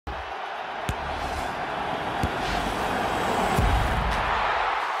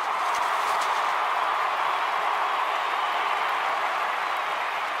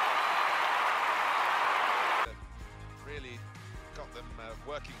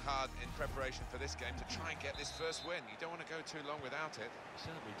hard in preparation for this game to try and get this first win. You don't want to go too long without it.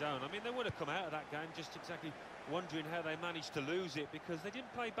 Certainly don't. I mean, they would have come out of that game just exactly wondering how they managed to lose it, because they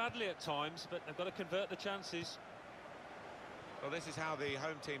didn't play badly at times, but they've got to convert the chances. Well, this is how the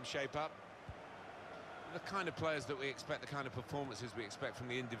home team shape up. The kind of players that we expect, the kind of performances we expect from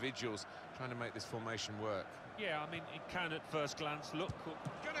the individuals trying to make this formation work. Yeah, I mean, it can at first glance look...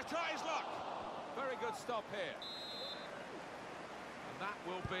 Gonna try his luck. Very good stop here. And that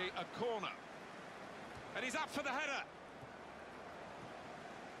will be a corner. And he's up for the header.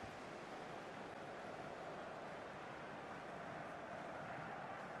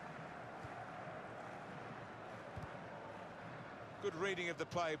 Good reading of the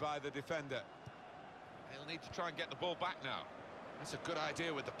play by the defender. He'll need to try and get the ball back now. That's a good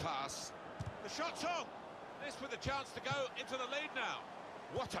idea with the pass. The shot's on! This with a chance to go into the lead now.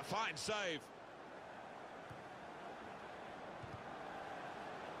 What a fine save.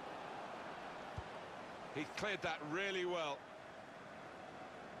 He cleared that really well.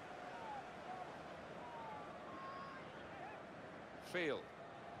 Field.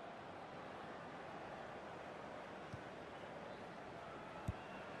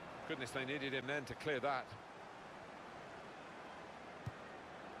 Goodness, they needed him then to clear that.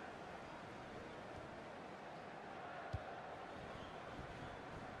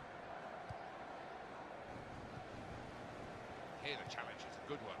 Here the challenge is a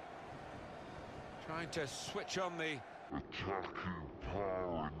good one. Trying to switch on the attacking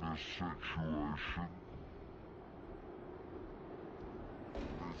power in this situation.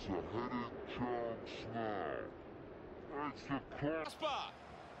 It's a headed chance now. It's a crossbar.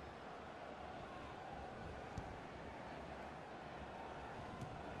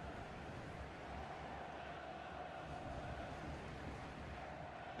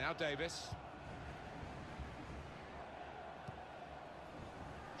 Now Davis.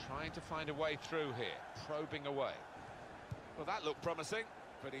 Trying to find a way through here, probing away. Well, that looked promising,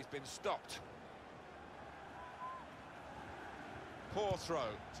 but he's been stopped. Poor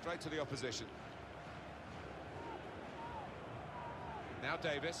throw, straight to the opposition. Now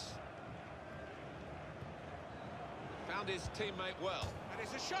Davis. Found his teammate well. And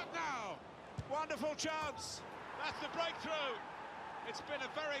it's a shot now! Wonderful chance! That's the breakthrough! It's been a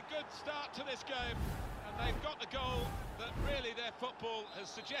very good start to this game, and they've got the goal that really their football has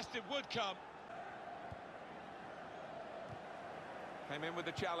suggested would come. Came in with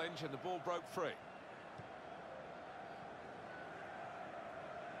the challenge and the ball broke free.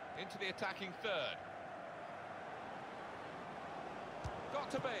 Into the attacking third. Got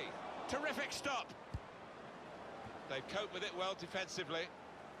to be. Terrific stop. They've coped with it well defensively.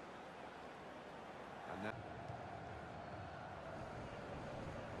 And now...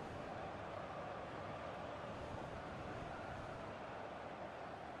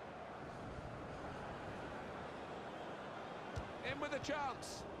 in with a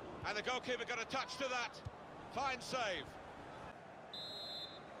chance, and the goalkeeper got a touch to that. Fine save.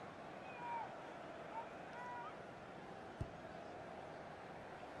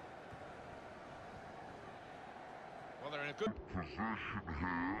 Well, they're in a good position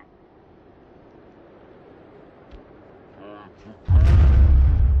here. The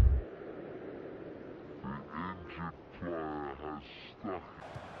injured player has stuck.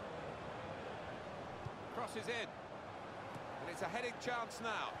 Crosses in. And it's a heading chance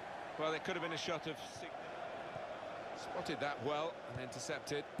now. Well, it could have been a shot of... Spotted that well and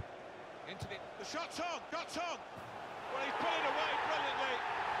intercepted. Into the shot's on! Shot's on! Well, he's put it away brilliantly.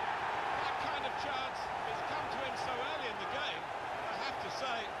 That kind of chance has come to him so early in the game. I have to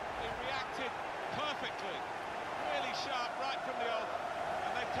say, he reacted perfectly. Really sharp right from the off.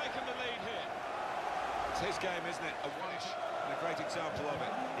 And they've taken the lead here. It's his game, isn't it? A one-ish and a great example of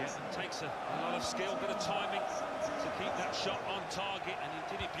it. Yes, it takes a lot of skill, bit of timing to keep that shot on target, and he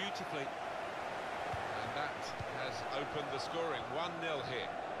did it beautifully. And that has opened the scoring. 1-0 here.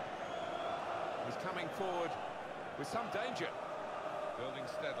 He's coming forward with some danger. Building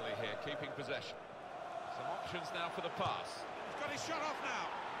steadily here, keeping possession. Some options now for the pass. He's got his shot off now.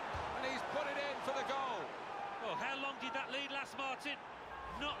 And he's put it in for the goal. Well, how long did that lead last, Martin?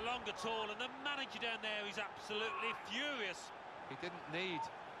 Not long at all, and the manager down there is absolutely furious. He didn't need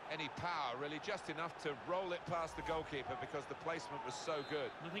any power, really, just enough to roll it past the goalkeeper because the placement was so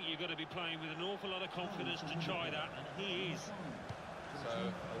good. I think you've got to be playing with an awful lot of confidence to try that, and he is.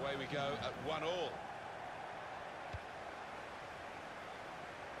 So, away we go at 1-1.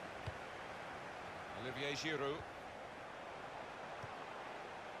 Olivier Giroud.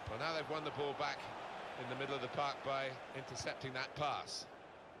 Well, now they've won the ball back in the middle of the park by intercepting that pass.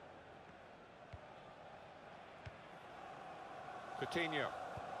 Coutinho.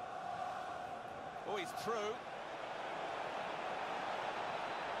 Oh, he's through.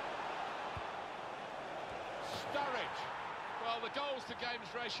 Sturridge. Well, the goals to games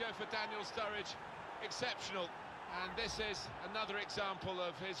ratio for Daniel Sturridge, exceptional. And this is another example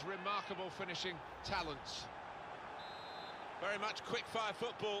of his remarkable finishing talents. Very much quick-fire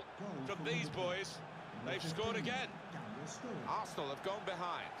football from these boys. They've scored again. Arsenal have gone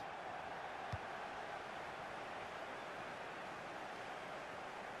behind.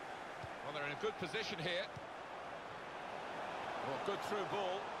 Well, they're in a good position here. Oh, good through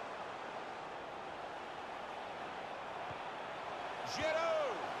ball.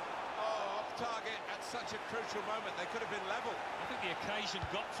 Giroud! Oh, off target at such a crucial moment. They could have been level. I think the occasion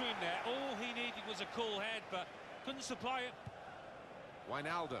got to him there. All he needed was a cool head, but couldn't supply it.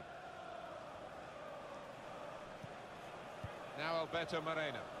 Wijnaldum. Now Alberto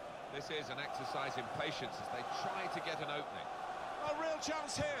Moreno. This is an exercise in patience as they try to get an opening. A real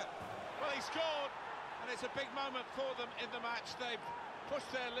chance here. Well, he scored, and it's a big moment for them in the match. They've pushed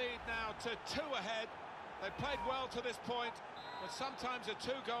their lead now to 2 ahead. They've played well to this point, but sometimes a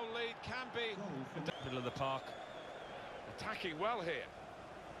 2-goal lead can be... Middle of the park. Attacking well here.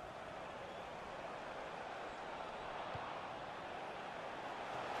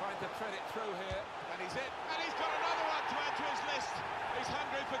 Trying to thread it through here, and he's in. And he's got another one to add to his list. He's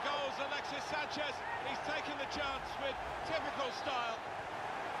hungry for goals, Alexis Sanchez. He's taken the chance with typical style.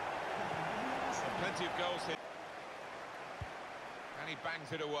 Plenty of goals here. And he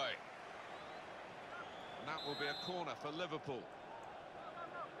bangs it away. And that will be a corner for Liverpool.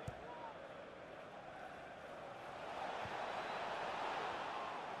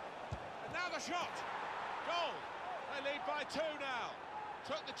 And now the shot. Goal. They lead by 2 now.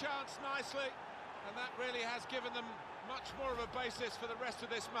 Took the chance nicely, and that really has given them much more of a basis for the rest of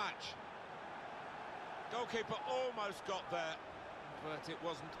this match. Goalkeeper almost got there, but it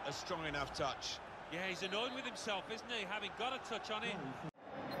wasn't a strong enough touch. Yeah, he's annoyed with himself, isn't he? Having got a touch on it,